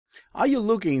Are you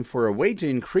looking for a way to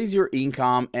increase your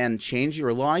income and change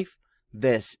your life?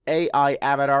 This AI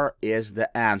avatar is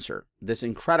the answer. This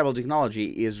incredible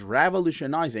technology is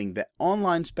revolutionizing the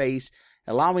online space,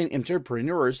 allowing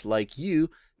entrepreneurs like you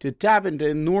to tap into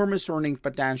enormous earning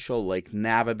potential like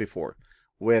never before.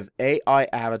 With AI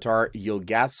avatar, you'll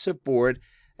get support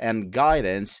and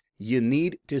guidance you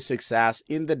need to success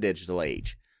in the digital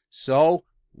age. So,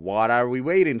 what are we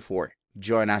waiting for?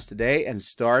 Join us today and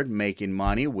start making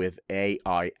money with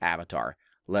AI avatar.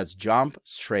 Let's jump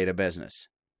straight to business.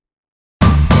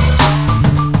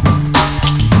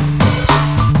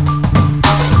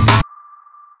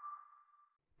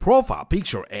 Profile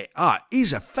Picture AI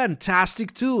is a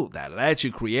fantastic tool that lets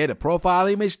you create a profile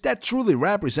image that truly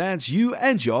represents you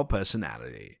and your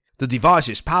personality. The device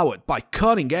is powered by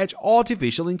cutting-edge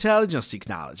artificial intelligence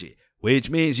technology, which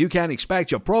means you can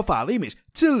expect your profile image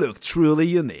to look truly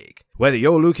unique. Whether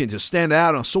you're looking to stand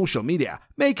out on social media,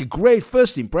 make a great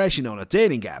first impression on a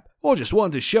dating app, or just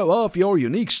want to show off your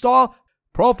unique style,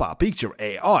 Profile Picture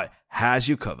AI has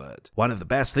you covered. One of the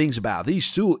best things about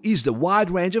this tool is the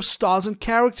wide range of styles and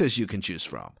characters you can choose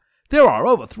from. There are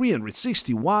over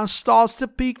 361 styles to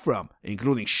pick from,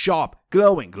 including sharp,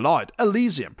 glowing, light,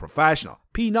 Elysian, professional,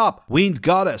 pin-up, wind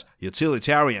goddess,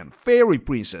 utilitarian, fairy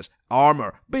princess,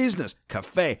 armor, business,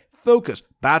 cafe, focus,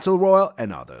 battle royal,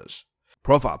 and others.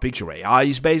 Profile Picture AI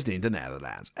is based in the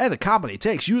Netherlands, and the company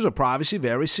takes user privacy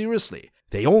very seriously.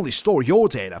 They only store your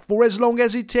data for as long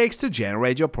as it takes to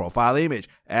generate your profile image,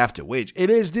 after which it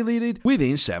is deleted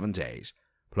within 7 days.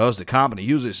 Plus, the company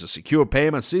uses a secure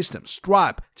payment system,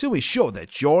 Stripe, to ensure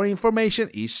that your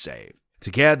information is safe. To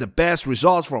get the best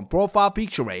results from Profile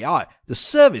Picture AI, the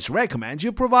service recommends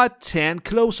you provide 10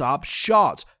 close-up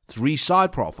shots, 3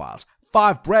 side profiles,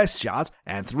 5 breast shots,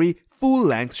 and 3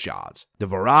 full-length shots. The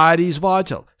variety is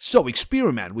vital, so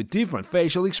experiment with different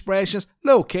facial expressions,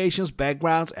 locations,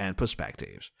 backgrounds, and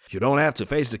perspectives. You don't have to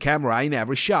face the camera in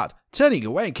every shot. Turning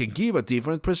away can give a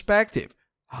different perspective.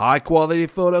 High-quality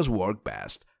photos work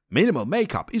best. Minimal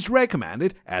makeup is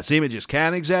recommended as images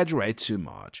can exaggerate too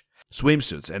much.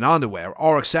 Swimsuits and underwear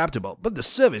are acceptable, but the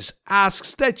service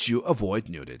asks that you avoid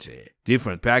nudity.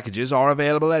 Different packages are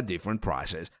available at different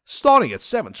prices, starting at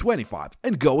 $7.25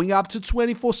 and going up to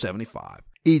 $24.75.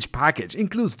 Each package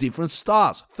includes different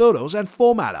styles, photos, and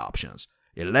format options.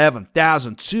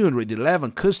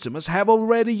 11,211 customers have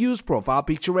already used Profile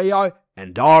Picture AI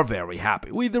and are very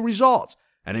happy with the results.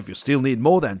 And if you still need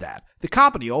more than that, the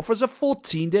company offers a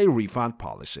 14-day refund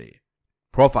policy.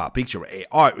 Profile Picture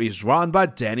AI is run by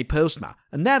Danny Postma,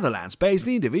 a Netherlands-based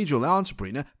individual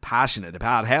entrepreneur passionate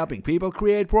about helping people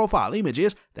create profile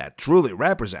images that truly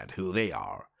represent who they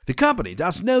are. The company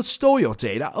does not store your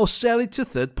data or sell it to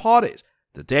third parties.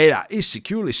 The data is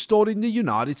securely stored in the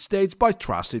United States by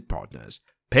trusted partners.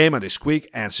 Payment is quick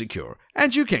and secure,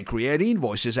 and you can create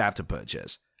invoices after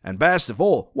purchase. And best of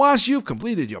all, once you've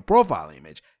completed your profile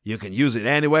image, you can use it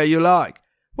anywhere you like.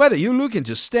 Whether you're looking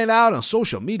to stand out on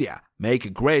social media, make a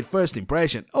great first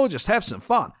impression, or just have some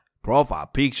fun, Profile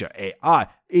Picture AI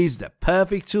is the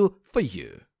perfect tool for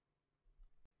you.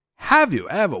 Have you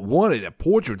ever wanted a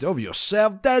portrait of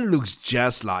yourself that looks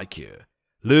just like you?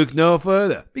 Look no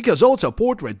further, because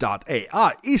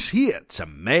autoportrait.ai is here to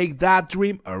make that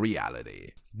dream a reality.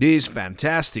 This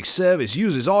fantastic service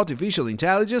uses artificial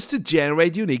intelligence to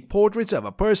generate unique portraits of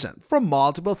a person from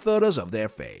multiple photos of their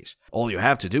face. All you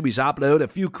have to do is upload a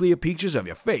few clear pictures of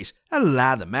your face and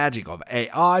let the magic of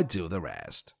AI do the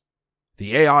rest.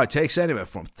 The AI takes anywhere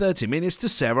from 30 minutes to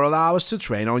several hours to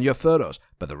train on your photos,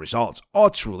 but the results are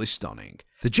truly stunning.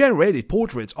 The generated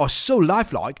portraits are so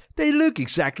lifelike, they look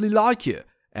exactly like you.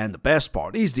 And the best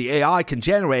part is the AI can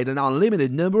generate an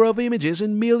unlimited number of images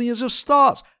in millions of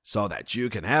styles, so that you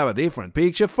can have a different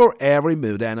picture for every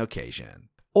mood and occasion.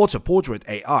 Autoportrait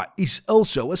AI is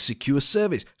also a secure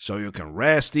service, so you can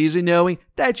rest easy knowing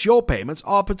that your payments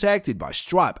are protected by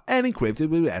Stripe and encrypted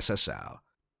with SSL.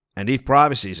 And if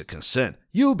privacy is a concern,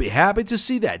 you'll be happy to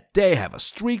see that they have a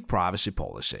strict privacy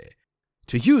policy.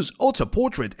 To use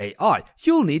Autoportrait AI,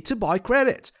 you'll need to buy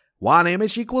credits. 1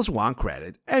 image equals 1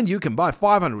 credit, and you can buy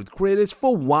 500 credits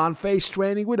for 1 face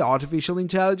training with artificial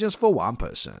intelligence for 1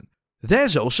 person.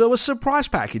 There's also a surprise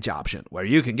package option, where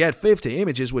you can get 50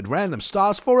 images with random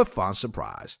stars for a fun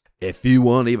surprise. If you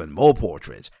want even more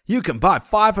portraits, you can buy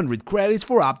 500 credits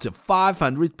for up to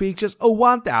 500 pictures or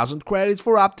 1,000 credits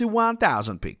for up to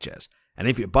 1,000 pictures. And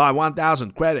if you buy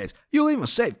 1,000 credits, you'll even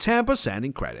save 10%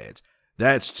 in credits.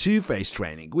 That's 2 face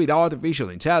training with artificial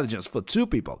intelligence for 2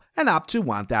 people and up to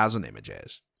 1,000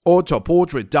 images.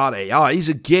 Autoportrait.ai is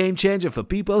a game changer for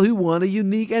people who want a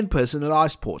unique and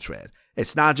personalized portrait.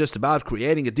 It's not just about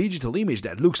creating a digital image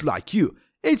that looks like you,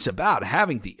 It's about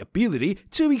having the ability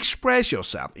to express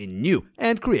yourself in new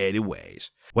and creative ways.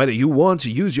 Whether you want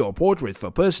to use your portrait for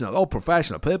personal or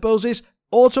professional purposes,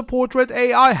 Auto-Portrait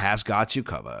AI has got you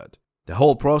covered. The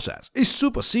whole process is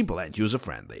super simple and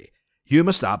user-friendly. You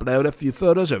must upload a few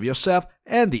photos of yourself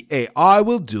and the AI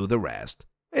will do the rest.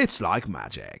 It's like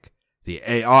magic. The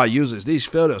AI uses these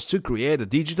photos to create a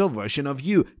digital version of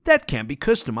you that can be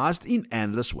customized in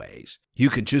endless ways. You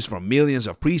can choose from millions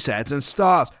of presets and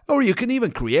styles, or you can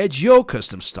even create your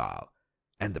custom style.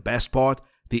 And the best part?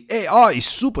 The AI is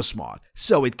super smart,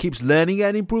 so it keeps learning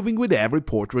and improving with every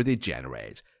portrait it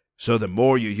generates. So the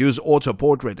more you use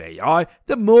Auto-Portrait AI,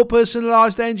 the more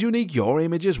personalized and unique your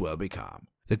images will become.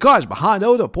 The guys behind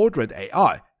Auto-Portrait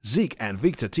AI, Zeke and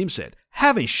Victor Timset,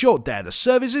 have ensured that the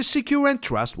service is secure and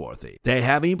trustworthy. They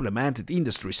have implemented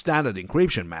industry-standard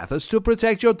encryption methods to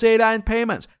protect your data and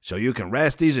payments, so you can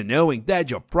rest easy knowing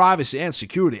that your privacy and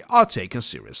security are taken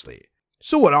seriously.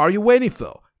 So what are you waiting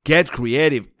for? Get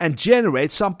creative and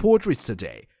generate some portraits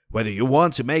today. Whether you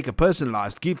want to make a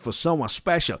personalized gift for someone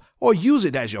special or use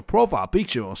it as your profile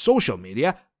picture on social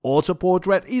media,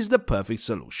 Auto-Portrait is the perfect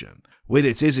solution. With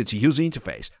its easy-to-use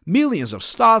interface, millions of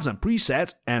styles and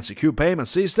presets, and secure payment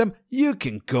system, you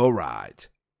can go right.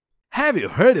 Have you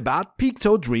heard about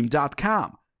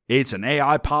PictoDream.com? It's an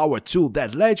AI-powered tool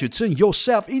that lets you turn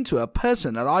yourself into a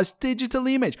personalized digital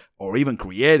image or even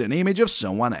create an image of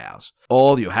someone else.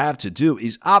 All you have to do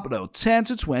is upload 10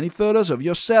 to 20 photos of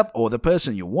yourself or the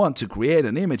person you want to create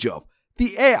an image of.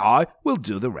 The AI will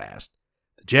do the rest.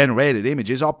 The generated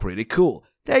images are pretty cool.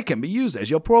 They can be used as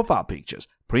your profile pictures,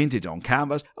 printed on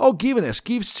canvas, or given as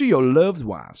gifts to your loved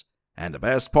ones. And the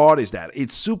best part is that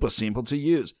it's super simple to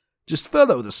use. Just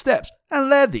follow the steps and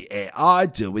let the AI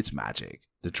do its magic.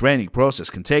 The training process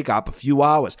can take up a few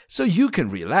hours, so you can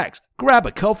relax, grab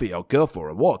a coffee or go for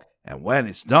a walk, and when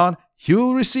it's done,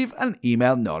 you'll receive an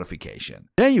email notification.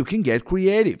 Then you can get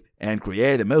creative and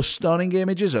create the most stunning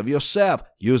images of yourself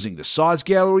using the site's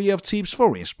gallery of tips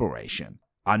for inspiration.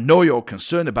 I know you're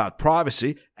concerned about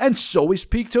privacy, and so is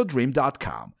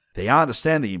PictoDream.com. They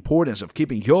understand the importance of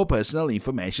keeping your personal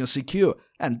information secure,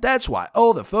 and that's why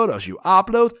all the photos you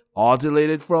upload are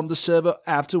deleted from the server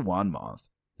after 1 month.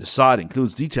 The site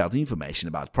includes detailed information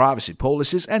about privacy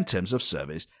policies and terms of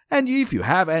service, and if you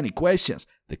have any questions,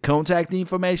 the contact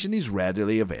information is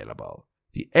readily available.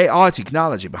 The AI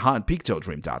technology behind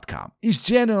PictoDream.com is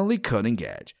genuinely cutting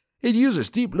edge. It uses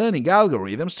deep learning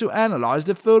algorithms to analyze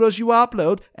the photos you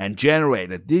upload and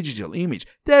generate a digital image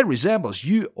that resembles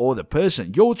you or the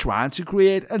person you're trying to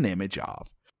create an image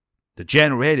of. The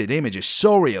generated image is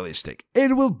so realistic,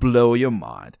 it will blow your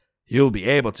mind. You'll be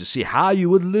able to see how you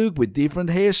would look with different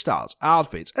hairstyles,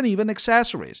 outfits, and even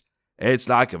accessories. It's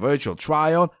like a virtual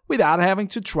try-on without having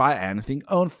to try anything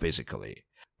on physically.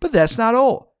 But that's not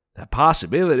all. The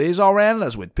possibilities are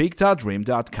endless with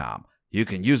PictoDream.com. You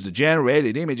can use the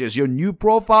generated image as your new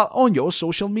profile on your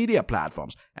social media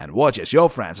platforms and watch as your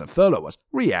friends and followers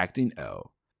react in awe.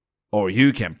 Or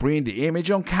you can print the image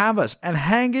on canvas and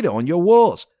hang it on your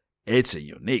walls. It's a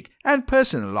unique and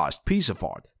personalized piece of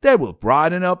art that will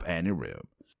brighten up any room.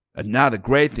 Another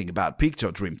great thing about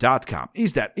PictoDream.com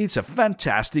is that it's a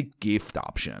fantastic gift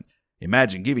option.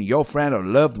 Imagine giving your friend or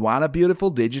loved one a beautiful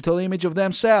digital image of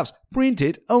themselves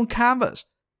printed on canvas.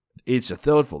 It's a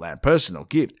thoughtful and personal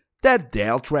gift that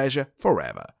they'll treasure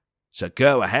forever. So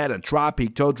go ahead and try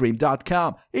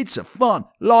PictoDream.com. It's a fun,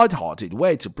 light-hearted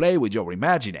way to play with your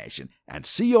imagination and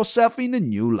see yourself in a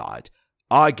new light.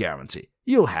 I guarantee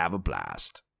you'll have a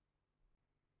blast.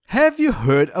 Have you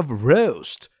heard of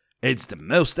Roast? It's the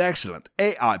most excellent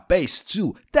AI-based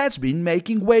tool that's been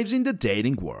making waves in the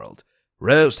dating world.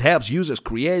 Roast helps users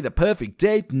create the perfect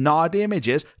date night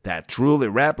images that truly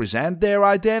represent their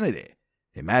identity.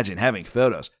 Imagine having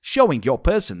photos showing your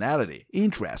personality,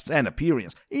 interests, and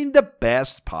appearance in the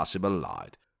best possible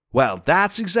light. Well,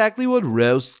 that's exactly what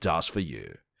Roast does for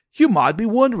you. You might be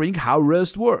wondering how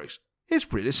Roast works. It's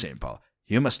pretty simple.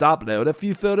 You must upload a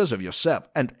few photos of yourself,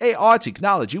 and AI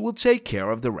technology will take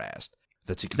care of the rest.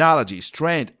 The technology is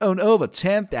trained on over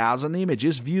 10,000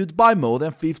 images viewed by more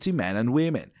than 50 men and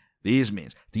women. This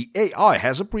means the AI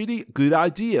has a pretty good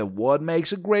idea of what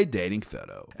makes a great dating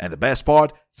photo. And the best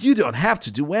part, you don't have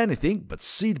to do anything but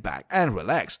sit back and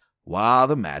relax while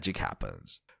the magic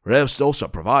happens. Roast also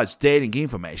provides dating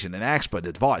information and expert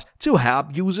advice to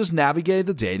help users navigate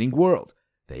the dating world.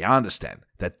 They understand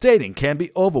that dating can be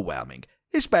overwhelming,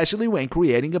 especially when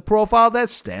creating a profile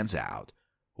that stands out.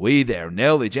 With their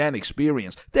knowledge and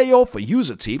experience, they offer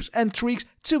user tips and tricks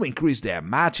to increase their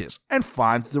matches and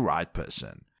find the right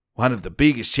person. One of the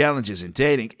biggest challenges in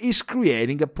dating is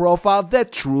creating a profile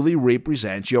that truly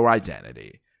represents your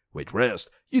identity. With Roast,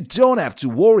 you don't have to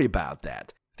worry about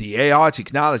that. The AI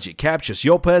technology captures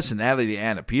your personality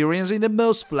and appearance in the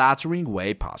most flattering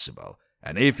way possible.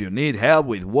 And if you need help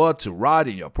with what to write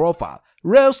in your profile,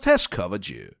 Roast has covered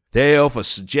you. They offer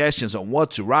suggestions on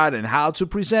what to write and how to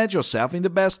present yourself in the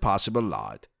best possible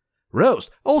light. Roast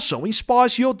also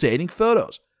inspires your dating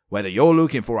photos. Whether you're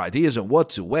looking for ideas on what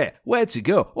to wear, where to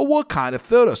go, or what kind of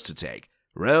photos to take,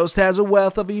 Roast has a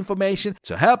wealth of information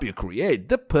to help you create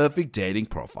the perfect dating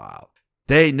profile.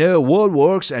 They know what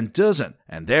works and doesn't,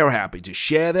 and they're happy to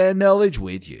share their knowledge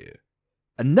with you.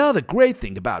 Another great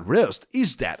thing about Roast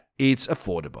is that it's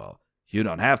affordable. You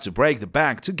don't have to break the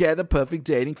bank to get the perfect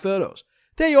dating photos.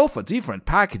 They offer different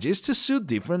packages to suit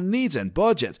different needs and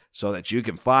budgets so that you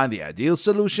can find the ideal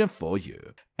solution for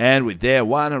you. And with their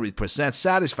 100%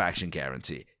 satisfaction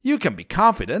guarantee, you can be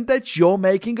confident that you're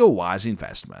making a wise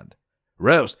investment.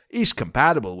 Roast is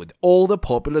compatible with all the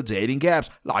popular dating apps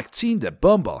like Tinder,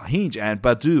 Bumble, Hinge, and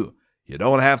Badoo. You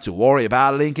don't have to worry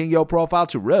about linking your profile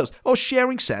to Roast or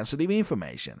sharing sensitive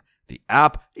information. The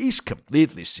app is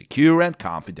completely secure and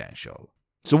confidential.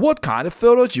 So what kind of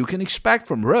photos you can expect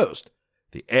from Roast?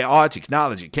 The AI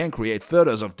technology can create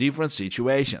photos of different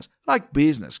situations like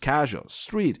business, casual,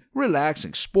 street,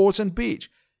 relaxing, sports, and beach.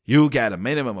 You'll get a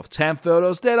minimum of 10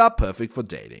 photos that are perfect for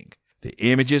dating. The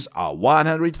images are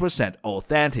 100%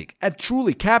 authentic and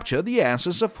truly capture the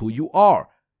essence of who you are.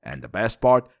 And the best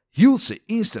part, you'll see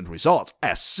instant results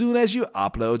as soon as you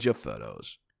upload your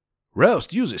photos.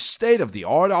 Roast uses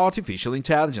state-of-the-art artificial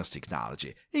intelligence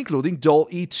technology, including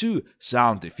DALL-E 2,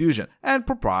 sound diffusion, and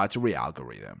proprietary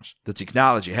algorithms. The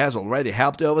technology has already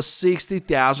helped over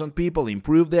 60,000 people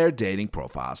improve their dating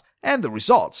profiles, and the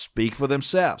results speak for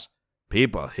themselves.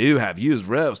 People who have used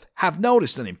Roast have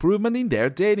noticed an improvement in their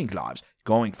dating lives,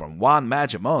 going from 1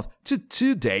 match a month to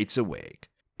 2 dates a week.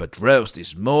 But Roast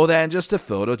is more than just a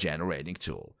photo-generating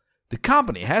tool. The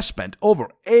company has spent over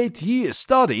 8 years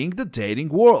studying the dating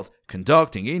world,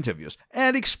 conducting interviews,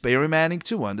 and experimenting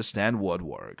to understand what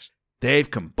works.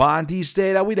 They've combined these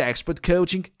data with expert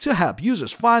coaching to help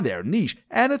users find their niche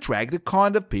and attract the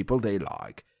kind of people they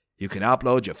like. You can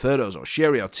upload your photos or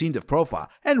share your Tinder profile,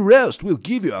 and Roast will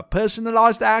give you a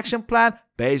personalized action plan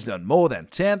based on more than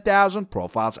 10,000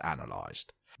 profiles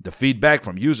analyzed. The feedback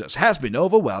from users has been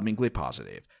overwhelmingly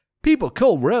positive. People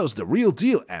call Roast the real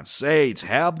deal and say it's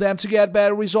helped them to get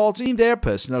better results in their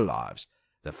personal lives.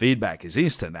 The feedback is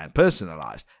instant and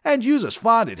personalized, and users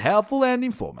find it helpful and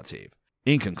informative.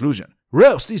 In conclusion,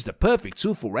 Roast is the perfect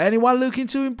tool for anyone looking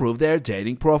to improve their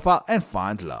dating profile and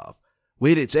find love.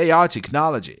 With its AI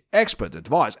technology, expert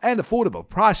advice, and affordable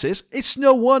prices, it's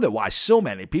no wonder why so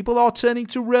many people are turning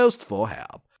to Roast for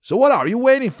help. So what are you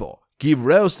waiting for? Give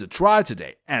Roast a try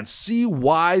today and see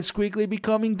why it's quickly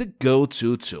becoming the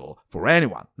go-to tool for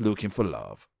anyone looking for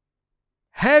love.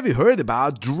 Have you heard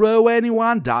about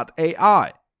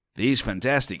DrawAnyoneAI? This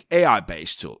fantastic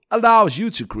AI-based tool allows you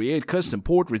to create custom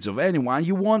portraits of anyone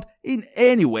you want in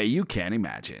any way you can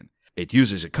imagine. It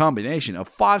uses a combination of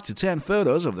 5 to 10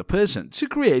 photos of the person to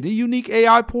create a unique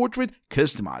AI portrait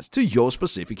customized to your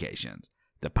specifications.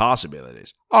 The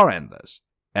possibilities are endless.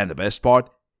 And the best part?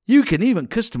 You can even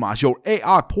customize your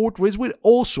AI portraits with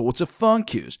all sorts of fun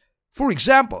cues. For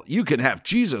example, you can have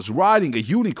Jesus riding a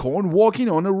unicorn walking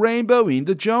on a rainbow in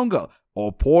the jungle,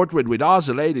 or portrait with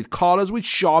oscillated colors with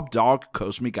sharp dark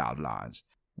comic outlines.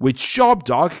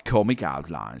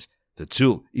 The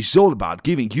tool is all about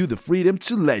giving you the freedom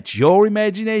to let your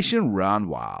imagination run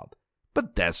wild.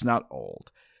 But that's not all.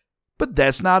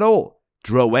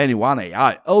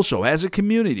 DrawAnyoneAI also has a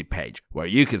community page where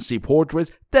you can see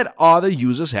portraits that other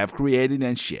users have created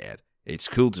and shared. It's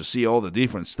cool to see all the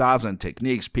different styles and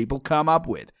techniques people come up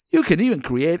with. You can even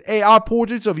create AI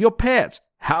portraits of your pets.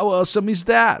 How awesome is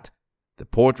that? The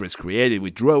portraits created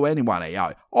with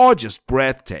DrawAnyoneAI are just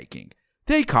breathtaking.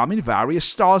 They come in various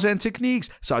styles and techniques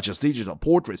such as digital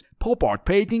portraits, pop art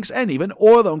paintings, and even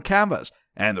oil on canvas.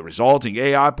 And the resulting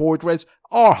AI portraits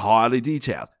are highly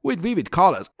detailed, with vivid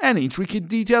colors and intricate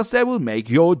details that will make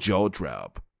your jaw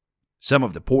drop. Some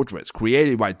of the portraits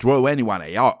created by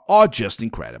DrawAnyoneAI are just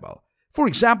incredible. For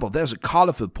example, there's a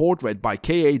colorful portrait by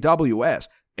KAWS,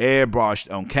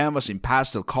 airbrushed on canvas in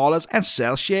pastel colors and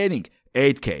cel shading,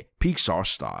 8K Pixar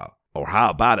style. Or how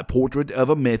about a portrait of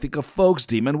a mythical folks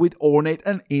demon with ornate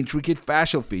and intricate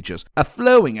facial features, a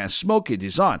flowing and smoky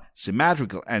design,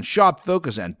 symmetrical and sharp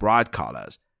focus and bright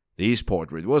colors. This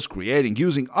portrait was created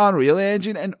using Unreal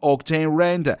Engine and Octane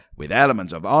Render with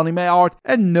elements of anime art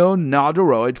and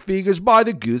non-Nodoroid figures by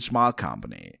the Good Smile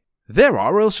company. There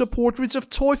are also portraits of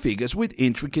toy figures with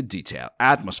intricate detail,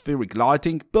 atmospheric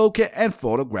lighting, bokeh and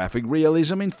photographic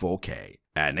realism in 4K.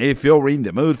 And if you're in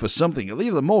the mood for something a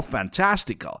little more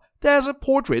fantastical, there's a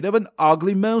portrait of an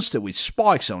ugly monster with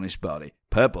spikes on his body,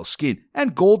 purple skin,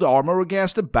 and gold armor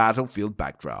against a battlefield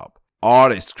backdrop.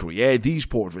 Artists create these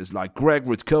portraits like Greg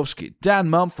Rutkowski, Dan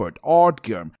Mumford, Art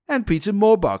Gurm, and Peter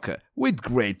Moorbacher with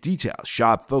great detail,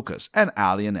 sharp focus, and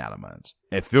alien elements.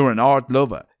 If you're an art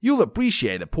lover, you'll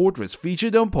appreciate the portraits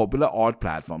featured on popular art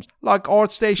platforms like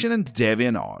ArtStation and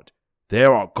DeviantArt.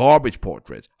 There are garbage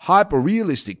portraits,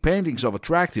 hyper-realistic paintings of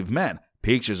attractive men,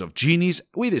 pictures of genies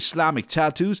with Islamic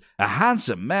tattoos, a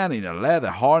handsome man in a leather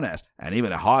harness, and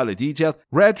even a highly detailed,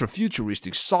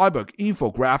 retrofuturistic cyborg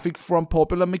infographic from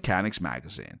Popular Mechanics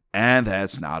magazine. And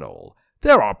that's not all.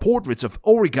 There are portraits of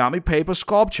origami paper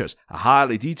sculptures, a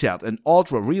highly detailed and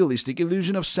ultra-realistic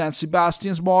illusion of Saint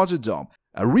Sebastian's martyrdom,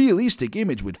 a realistic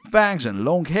image with fangs and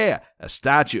long hair, a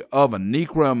statue of a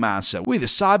necromancer with a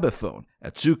cyberphone,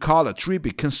 a two-color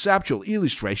trippy conceptual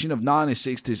illustration of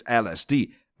 1960s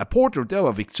LSD, a portrait of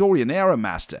a Victorian-era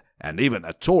master, and even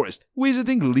a tourist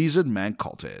visiting lizard man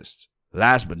cultists.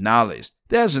 Last but not least,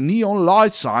 there's a neon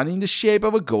light sign in the shape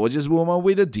of a gorgeous woman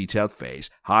with a detailed face,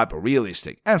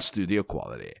 hyper-realistic and studio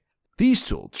quality. This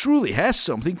tool truly has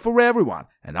something for everyone,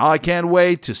 and I can't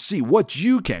wait to see what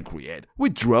you can create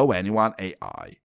with DrawAnyoneAI.